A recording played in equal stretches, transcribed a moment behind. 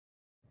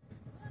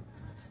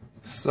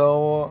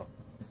So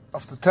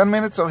after 10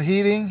 minutes of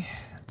heating,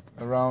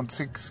 around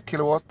 6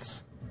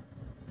 kilowatts,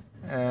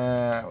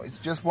 it's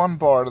just one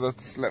bar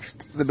that's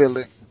left the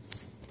building.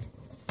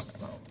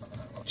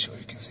 I'm not sure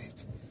you can see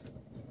it.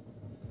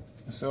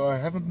 So I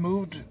haven't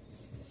moved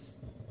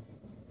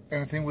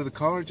anything with the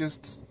car,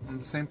 just on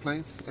the same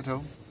place at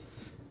home.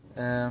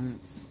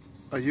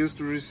 I used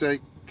the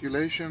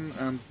recirculation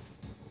and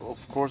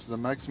of course the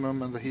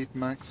maximum and the heat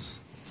max.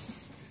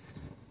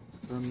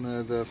 Then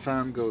the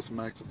fan goes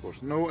max, of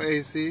course. No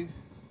AC,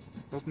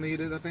 not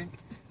needed I think.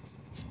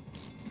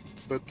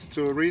 But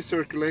to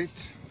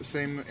recirculate the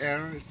same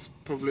air, it's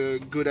probably a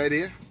good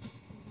idea.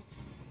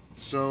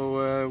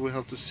 So we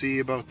have to see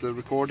about the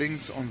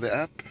recordings on the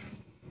app,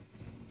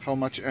 how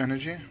much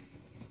energy.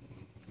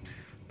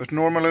 But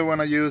normally when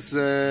I use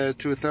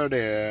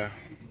 230,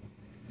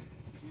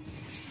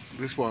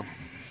 this one,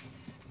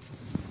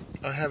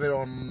 I have it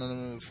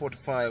on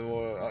 45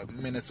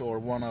 minutes or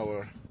 1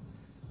 hour,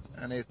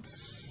 and it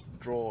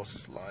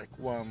draws like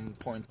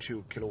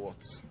 1.2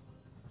 kilowatts.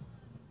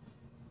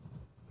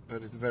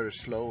 But it's very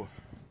slow.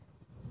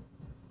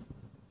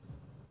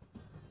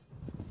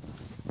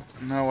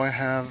 Now I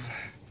have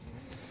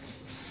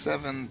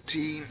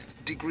 17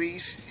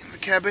 degrees in the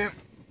cabin.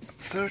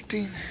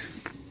 13.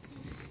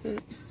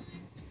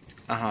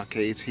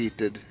 Okay, it's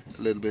heated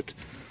a little bit.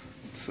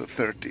 So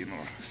 13,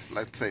 or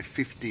let's say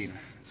 15.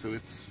 So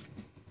it's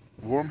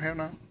warm here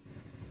now.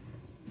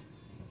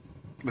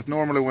 But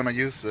normally when I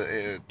use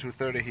a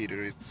 230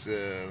 heater, it's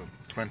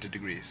 20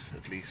 degrees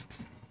at least.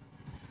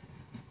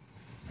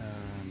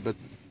 But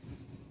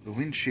the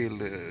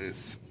windshield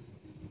is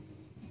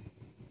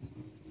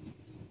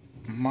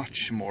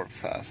much more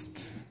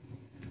fast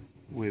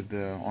with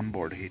the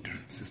onboard heater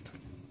system.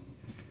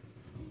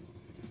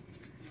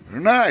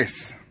 Very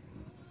nice!